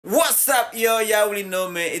up, yo? Y'all already know,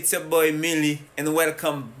 man. It's your boy Millie, and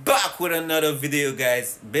welcome back with another video,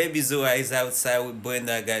 guys. Baby Zoa is outside with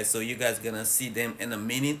Brenda, guys, so you guys gonna see them in a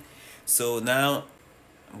minute. So now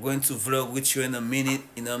I'm going to vlog with you in a minute,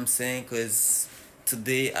 you know what I'm saying? Because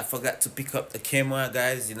today I forgot to pick up the camera,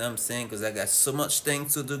 guys, you know what I'm saying? Because I got so much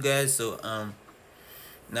things to do, guys. So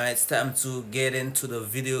now it's time to get into the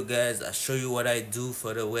video, guys. I'll show you what I do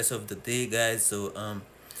for the rest of the day, guys. So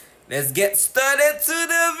let's get started to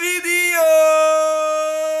the video.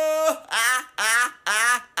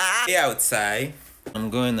 Hey, outside. I'm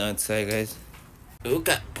going outside, guys. Look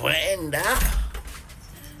at Brenda.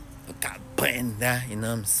 Look at Brenda, you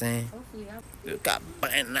know what I'm saying? Look at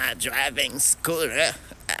Brenda driving scooter.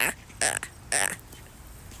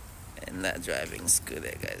 And not driving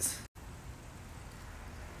scooter, guys.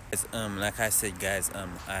 Like I said, guys,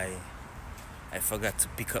 I forgot to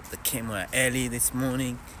pick up the camera early this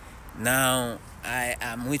morning. Now I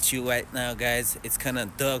am with you right now, guys. It's kind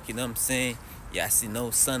of dark, you know what I'm saying? Yeah, I see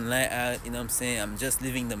no sunlight out, you know what I'm saying? I'm just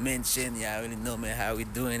leaving the mansion. Yeah, I already know, man, how we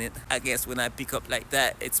doing it. I guess when I pick up like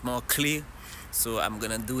that, it's more clear. So I'm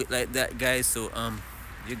gonna do it like that, guys, so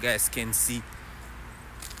you guys can see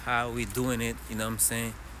how we doing it, you know what I'm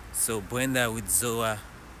saying? So Brenda with Zoa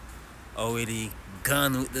already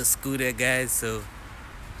gone with the scooter, guys. So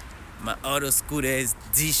my other scooter is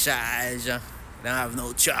discharged. I don't have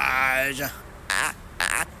no charge.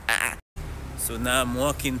 So now I'm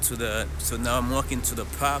walking to the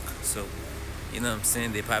park. So you know what I'm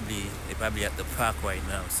saying, they probably at the park right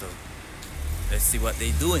now. So let's see what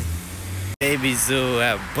they doing. Baby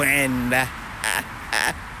Zoa, Brenda.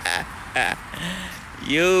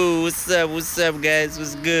 Yo, what's up, guys?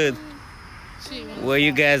 What's good? Where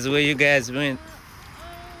you guys went?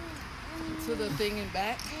 To the thing and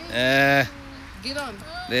back. Get on.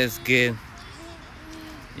 That's good.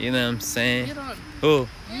 You know what I'm saying? Get on. Who?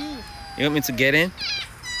 You You want me to get in?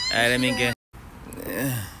 Alright, let me get.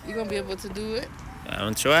 You gonna be able to do it? I'm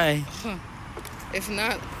gonna try. If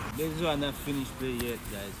not, This is not finished play yet,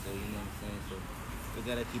 guys. So you know what I'm saying. So we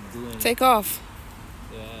gotta keep doing it. take off.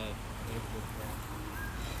 Yeah.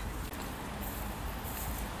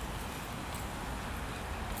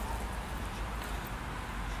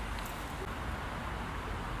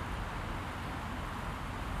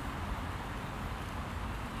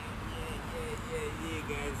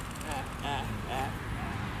 Yeah, guys.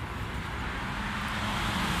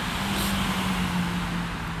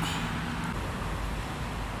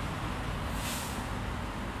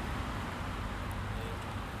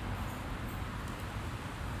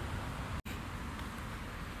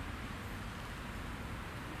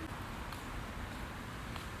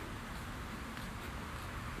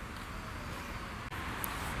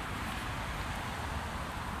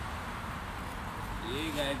 Yeah,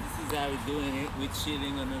 guys, this is how we're doing it. We're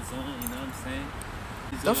chilling on the zone, you know what I'm saying?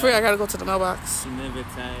 Don't forget, I gotta go to the mailbox. She never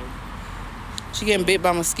tired. She getting bit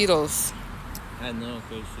by mosquitoes. I know,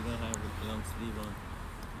 because she don't have a long sleeve on.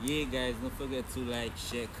 Yeah, guys, don't forget to like,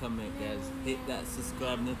 share, comment, guys. Hit that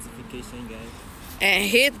subscribe notification, guys. And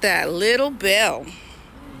hit that little bell.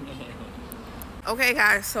 Okay,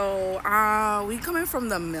 guys, so we coming from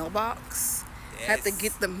the mailbox. Yes. Have to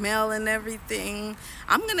get the mail and everything.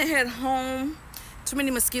 I'm gonna head home. Too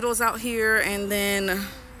many mosquitoes out here, and then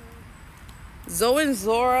Zoe and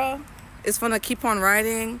Zora is gonna keep on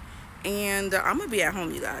riding, and I'm gonna be at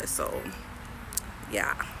home, you guys. So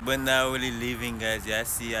yeah. But now really leaving, guys. Yeah, I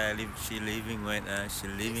see she leaving right now. She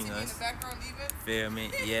leaving us. Feel me?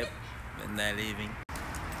 Yep. But not leaving.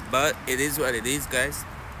 But it is what it is, guys.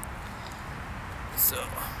 So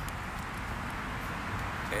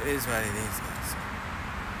it is what it is, guys. So,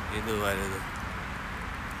 you do what you do.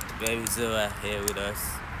 Baby Zoa here with us.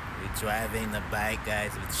 We're driving the bike,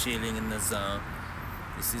 guys. We're chilling in the zone.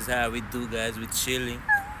 This is how we do, guys. We're chilling.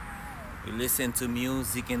 We listen to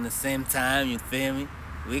music in the same time, you feel me?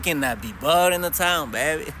 We cannot be bored in the town,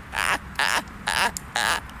 baby.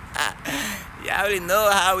 Y'all already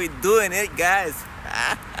know how we doing it, guys.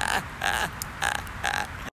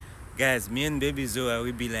 Guys, me and Baby Zoa,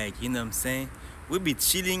 we be like, you know what I'm saying? We be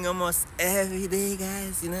chilling almost every day,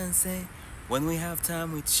 guys, you know what I'm saying? When we have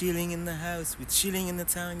time, we're chilling in the house, we're chilling in the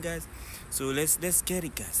town, guys. So let's get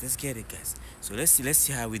it, guys. Let's get it, guys. So let's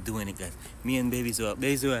see how we doing it, guys. Me and Baby Zoa.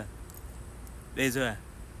 Baby Zoa. Baby Zoa.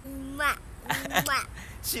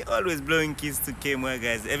 She always blowing kiss to camera,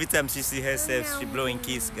 guys. Every time she see herself, she blowing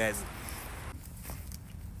kiss, guys.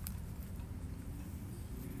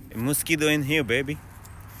 A mosquito in here, baby.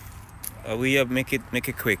 Hurry up, make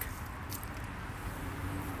it quick.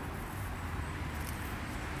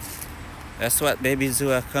 That's what Baby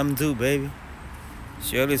Zoa come do, baby.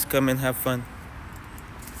 She always come and have fun.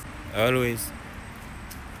 Always.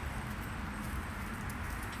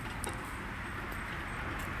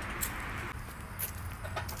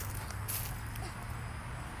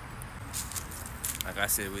 Like I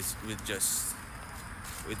said, we just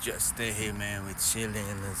stay here, man. We chilling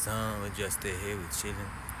in the sun. We just stay here. We chilling.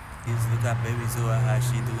 Just look at baby Zoa, how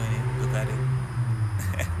she doing it. Look at it.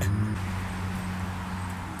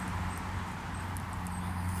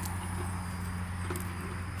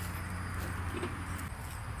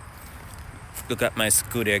 Look at my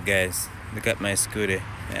scooter, guys. Look at my scooter.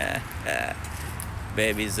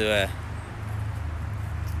 Baby Zoa.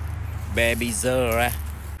 Baby Zoa.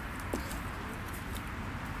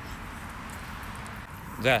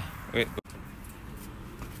 Yeah, wait.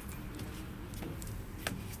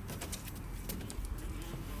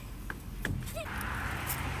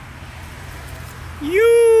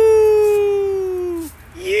 You.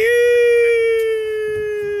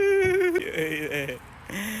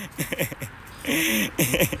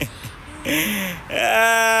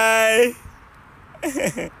 Hi.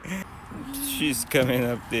 She's coming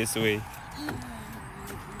up this way.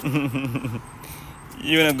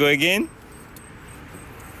 You wanna go again?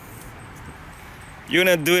 You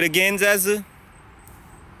wanna do it again, Zazu?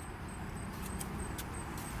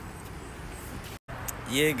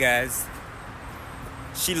 Yeah, guys.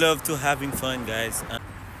 She loved to having fun, guys.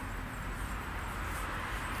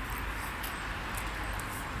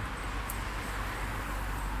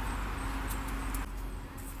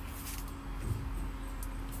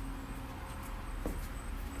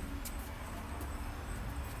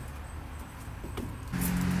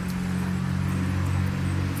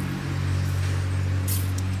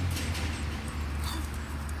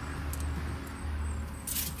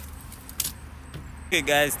 Okay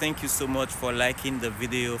guys, thank you so much for liking the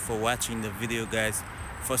video, for watching the video, guys,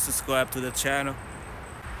 for subscribe to the channel.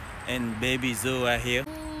 And baby Zoa here.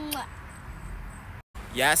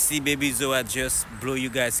 Yeah, see baby Zoa just blow you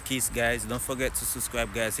guys kiss, guys. Don't forget to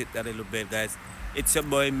subscribe, guys. Hit that little bell, guys. It's your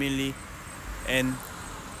boy Millie, and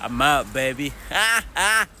I'm out, baby.